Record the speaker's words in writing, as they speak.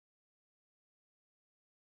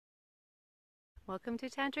Welcome to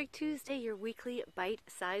Tantric Tuesday, your weekly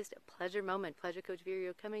bite-sized pleasure moment. Pleasure Coach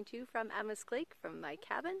Vireo coming to you from Amos Lake, from my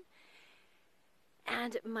cabin.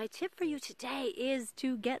 And my tip for you today is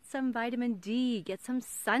to get some vitamin D, get some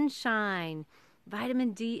sunshine.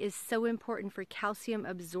 Vitamin D is so important for calcium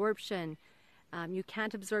absorption. You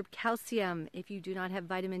can't absorb calcium if you do not have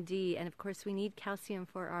vitamin D. And of course, we need calcium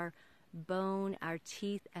for our bone, our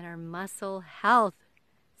teeth, and our muscle health.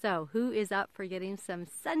 So who is up for getting some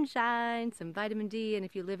sunshine, some vitamin D? And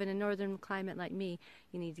if you live in a northern climate like me,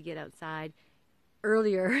 you need to get outside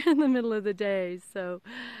earlier in the middle of the day. So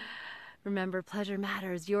remember, pleasure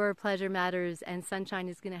matters. Your pleasure matters. And sunshine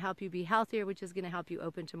is going to help you be healthier, which is going to help you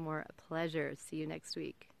open to more pleasure. See you next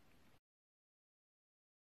week.